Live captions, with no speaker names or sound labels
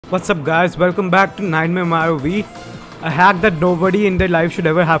What's up guys, welcome back to Nightmare Mario Wii. A hack that nobody in their life should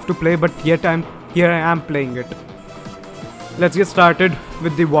ever have to play, but yet I am playing it. Let's get started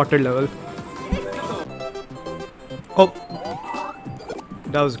with the water level. Oh,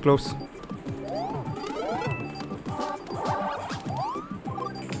 that was close.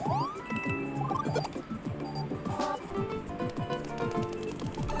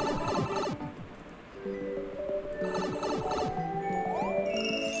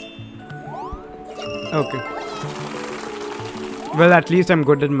 Okay. Well, at least I'm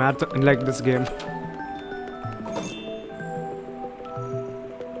good at math like this game.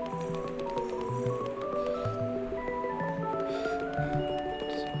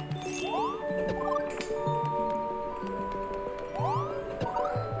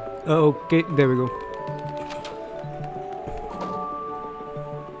 Okay, there we go.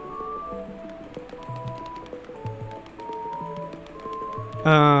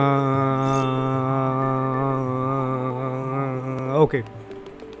 Okay.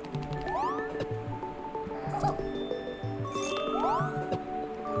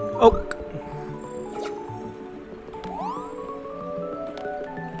 Oh.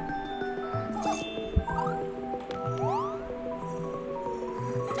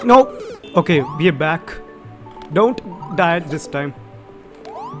 No. Okay, we're back. Don't die this time.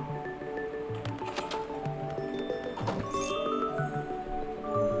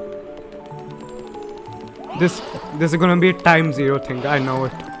 This is gonna be a time zero thing, I know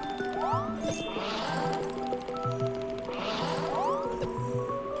it.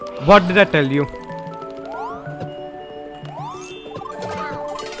 What did I tell you?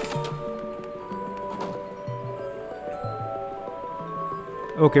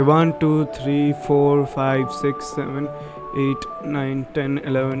 Okay, 1, 2, 3, 4, 5, 6, 7, 8, 9, 10,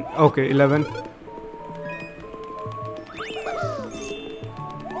 11. Okay, 11.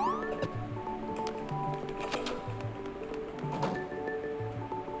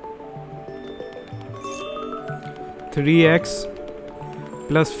 Three x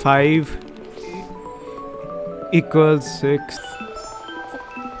plus 5 equals 6.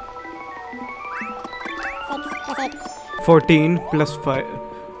 14 plus 5.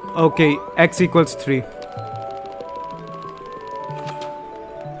 Okay, x equals 3.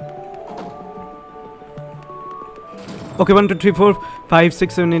 Okay, 1, 2, 3, 4, 5,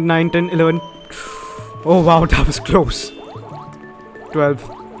 6, 7, 8, 9, 10, 11. Oh wow, that was close.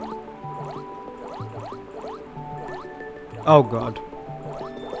 12. Oh god.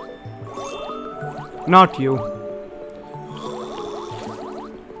 Not you.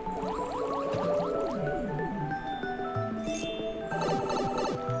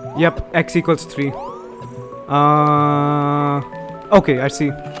 Yep, x equals 3. Okay, I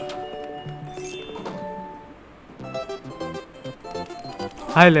see.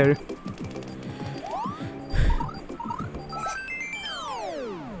 Hi Larry.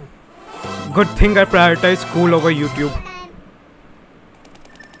 Good thing I prioritize school over YouTube.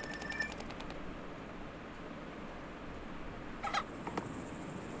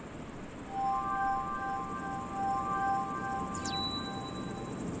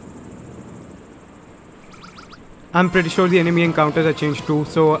 I'm pretty sure the enemy encounters are changed too,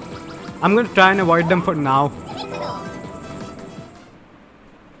 so I'm gonna try and avoid them for now.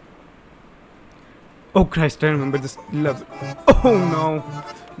 Oh Christ, I remember this level. Oh no.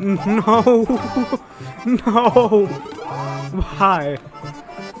 No. No. Why?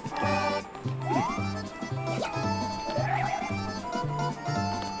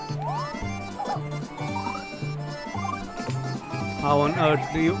 How on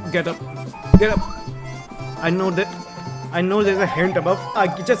earth do you get up? Get up. I know there's a hint above.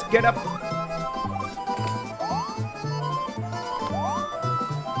 Just get up.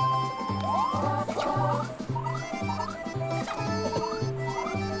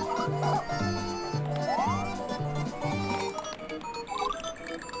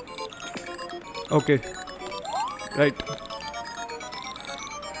 Okay. Right.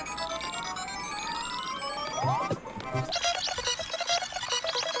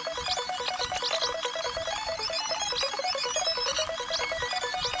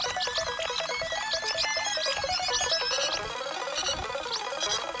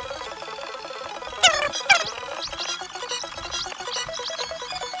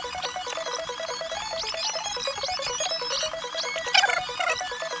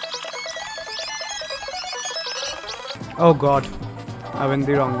 Oh god, I went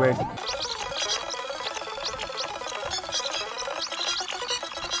the wrong way.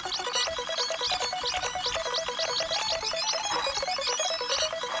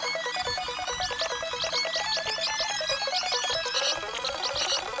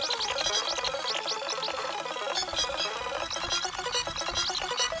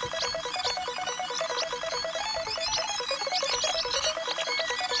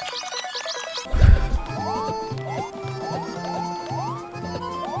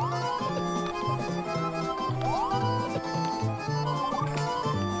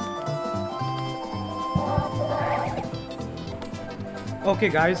 Okay,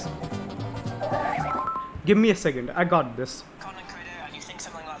 guys. Give me a second. I got this. Content creator and you think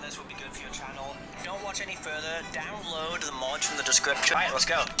something like this would be good for your channel, don't watch any further, download the mods from the description. Alright, let's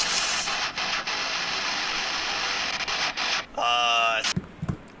go.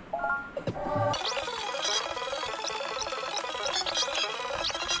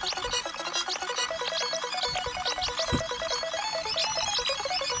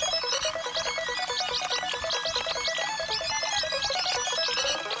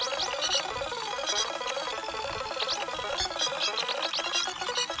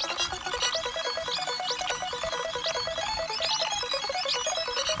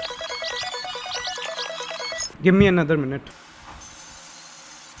 Give me another minute.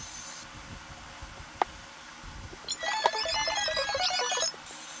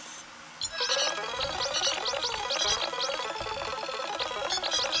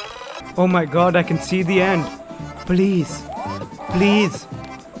 Oh my god, I can see the end. Please. Please.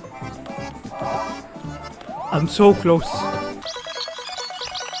 I'm so close.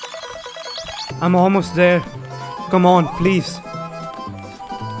 I'm almost there. Come on, please.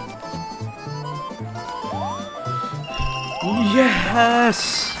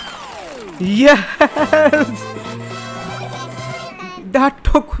 Yes! Yes! That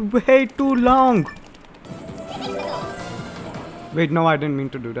took way too long. Wait, no, I didn't mean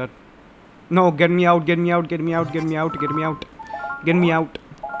to do that. No, get me out, get me out, get me out, get me out, get me out. Get me out.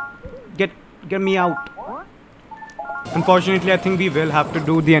 Get me out. Unfortunately, I think we will have to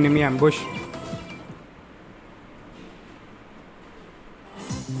do the enemy ambush.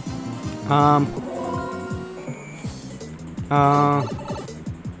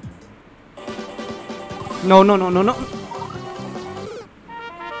 No.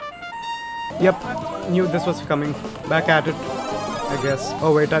 Yep, knew this was coming. Back at it, I guess.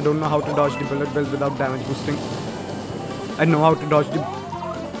 Oh wait, I don't know how to dodge the bullet bill without damage boosting. I know how to dodge the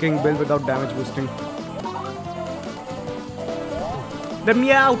king bill without damage boosting. Let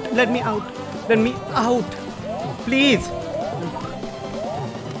me out! Let me out! Let me out! Please!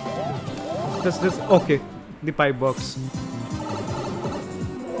 This okay. The pipe works.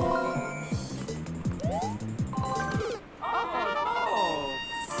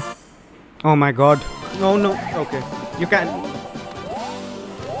 Oh my god. No. Okay. You can.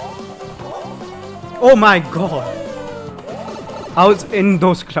 Oh my god. I was in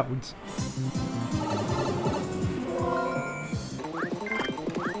those clouds.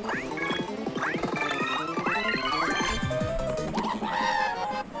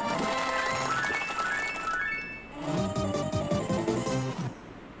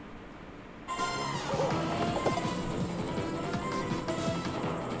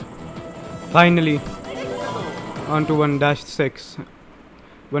 Finally, on to 1-6.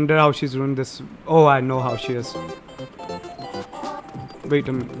 Wonder how she's ruined this. Oh, I know how she is. Wait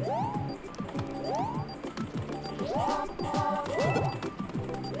a minute.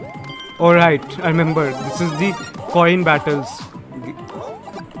 Alright, I remember. This is the coin battles.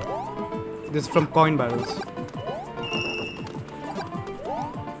 This is from coin battles.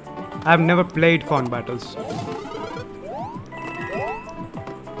 I've never played coin battles.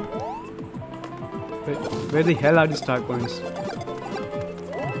 Where the hell are the star coins?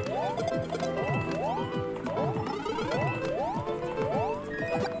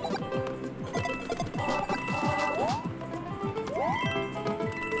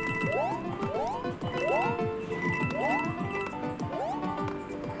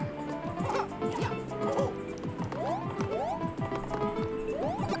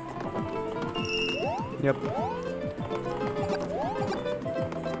 Yep.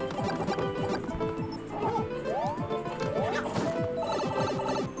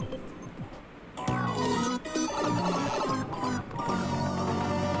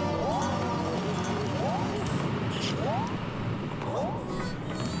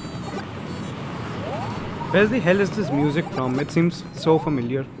 Where the hell is this music from? It seems so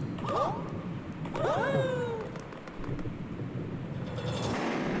familiar.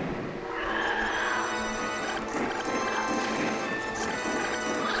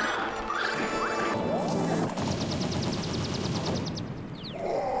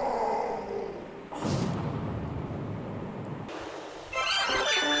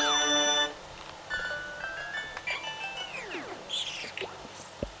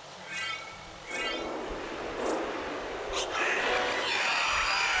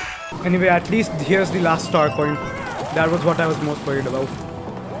 Anyway, at least here's the last star coin. That was what I was most worried about.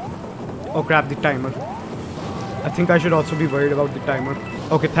 Oh crap, the timer. I think I should also be worried about the timer.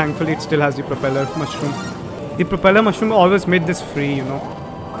 Okay, thankfully it still has the propeller mushroom. The propeller mushroom always made this free, you know.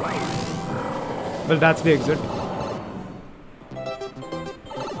 Well, that's the exit.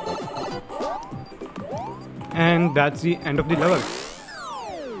 think that's the end of the level.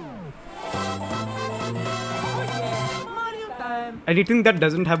 Anything that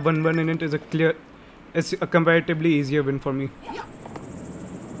doesn't have 1-1 in it is a comparatively easier win for me.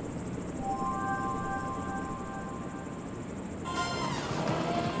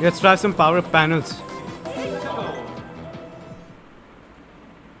 Let's try some power panels.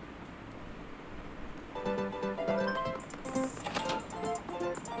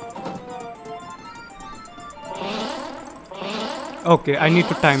 Okay, I need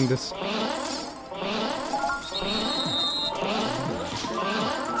to time this.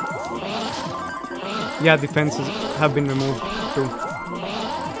 Yeah, the fences have been removed too.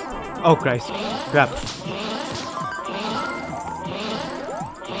 Oh Christ, crap.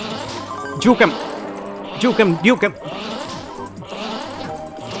 Juke him! Juke him! Juke him!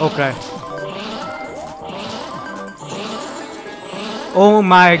 Okay. Oh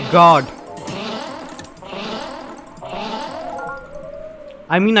my god.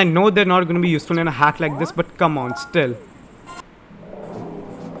 I mean, I know they're not going to be useful in a hack like this, but come on, still.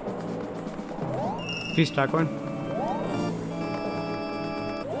 3-star coin.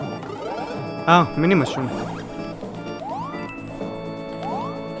 Ah, mini mushroom.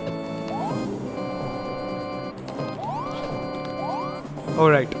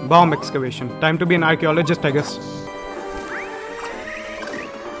 Alright, bomb excavation. Time to be an archaeologist, I guess.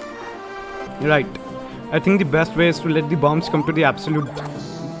 Right. I think the best way is to let the bombs come to the absolute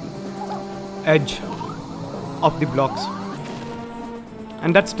edge of the blocks.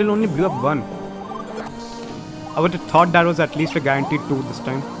 And that still only blew up 1. I would have thought that was at least a guaranteed 2 this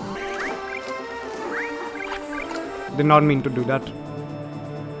time. Did not mean to do that.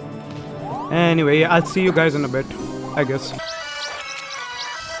 Anyway, I'll see you guys in a bit, I guess.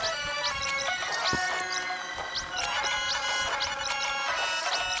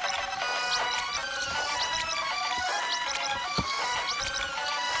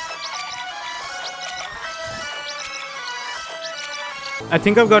 I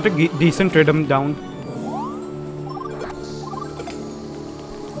think I've got a decent rhythm down.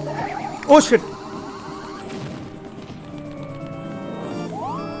 Oh shit!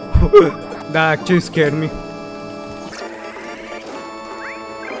 That actually scared me.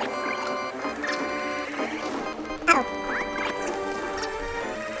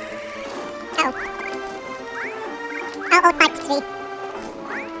 Oh, part 3.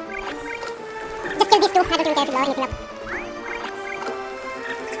 Just kill these two. I don't think there's anything up.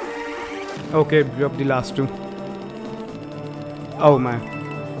 Okay, blew up the last 2. Oh my.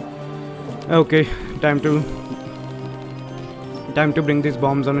 Okay, time to bring these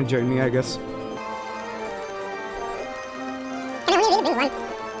bombs on a journey, I guess. Can I only really bring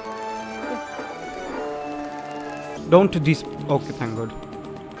 1? Don't these. Okay, thank God.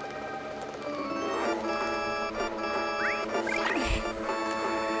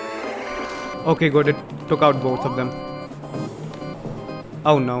 Okay, good. It took out both of them.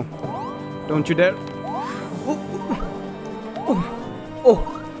 Oh no. Don't you dare.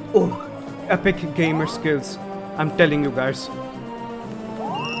 Oh. Epic gamer skills. I'm telling you guys.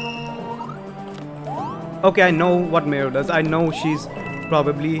 Okay, I know what Mayro does. I know she's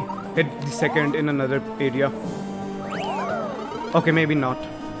probably hit the second in another area. Okay, maybe not.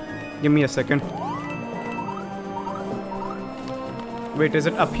 Give me a second. Wait, is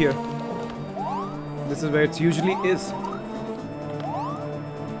it up here? This is where it usually is.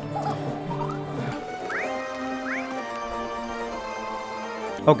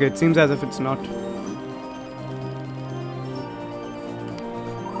 Okay, it seems as if it's not.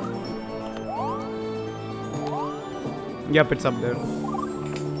 Yep, it's up there.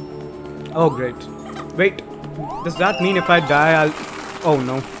 Oh, great. Wait, does that mean if I die, I'll... Oh,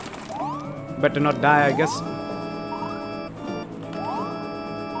 no. Better not die, I guess.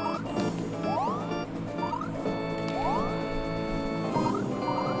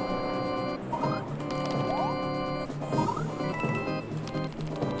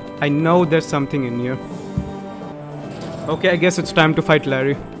 I know there's something in here. Okay, I guess it's time to fight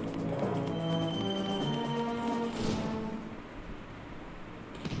Larry.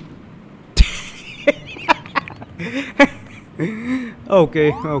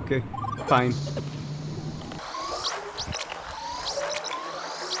 Okay, fine.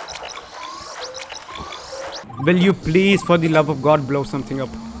 Will you please, for the love of God, blow something up?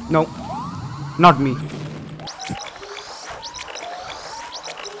 No, not me.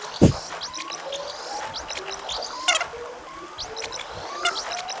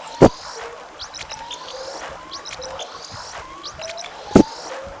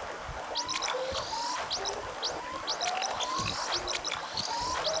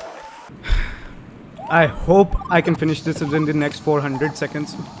 I hope I can finish this within the next 400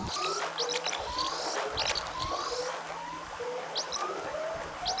 seconds.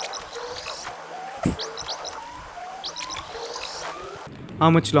 How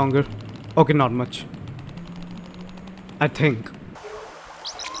much longer? Okay, not much. I think.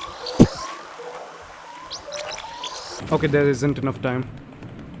 Okay, there isn't enough time.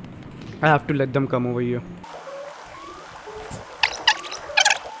 I have to let them come over here.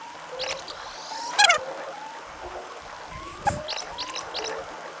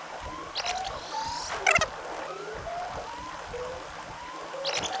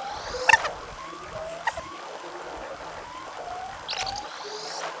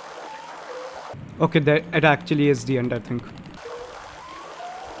 Okay, that it actually is the end, I think.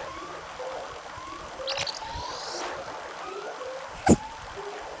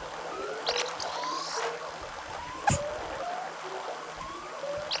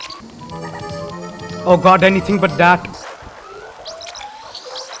 Oh god, anything but that.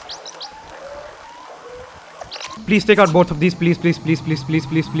 Please take out both of these, please, please, please, please, please,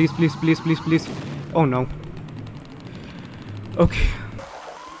 please, please, please, please, please, please. Oh no. Okay.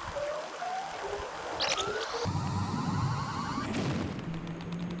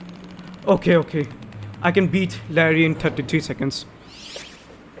 Okay, okay. I can beat Larry in 33 seconds.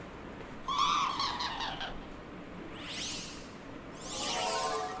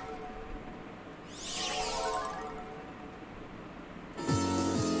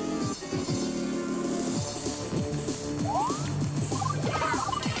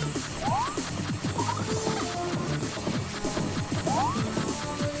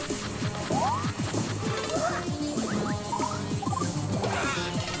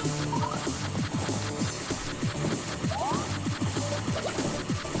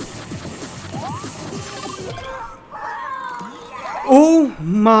 Oh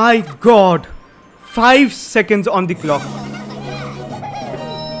my god. 5 seconds on the clock.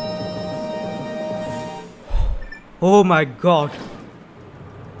 Oh my god.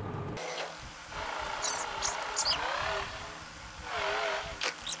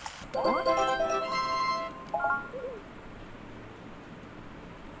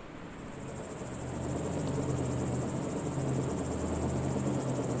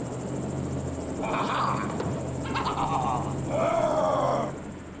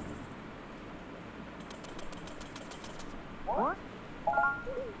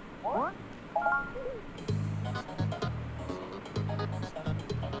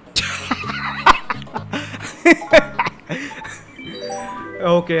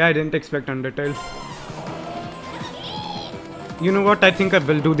 Okay, I didn't expect Undertale. You know what? I think I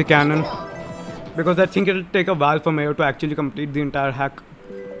will do the cannon. Because I think it'll take a while for Mayro to actually complete the entire hack.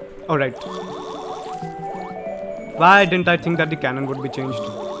 Alright. Why didn't I think that the cannon would be changed?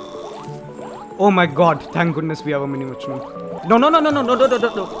 Oh my god, thank goodness we have a mini mushroom. No, no, no, no, no, no, no, no,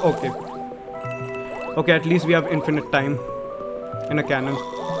 no, no. Okay. Okay, at least we have infinite time in a cannon.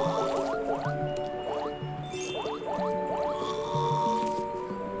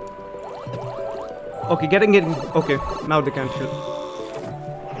 Okay, getting it. Okay, now they can't help.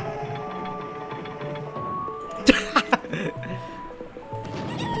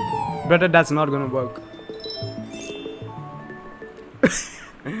 Brother, that's not gonna work.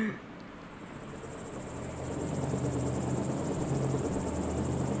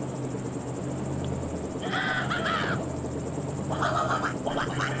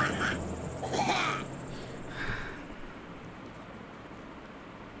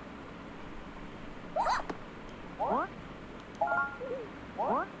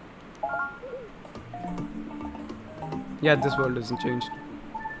 Yeah, this world hasn't changed.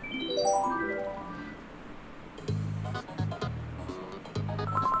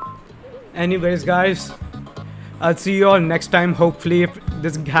 Anyways, guys, I'll see you all next time. Hopefully, if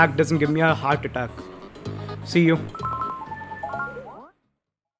this hack doesn't give me a heart attack. See you.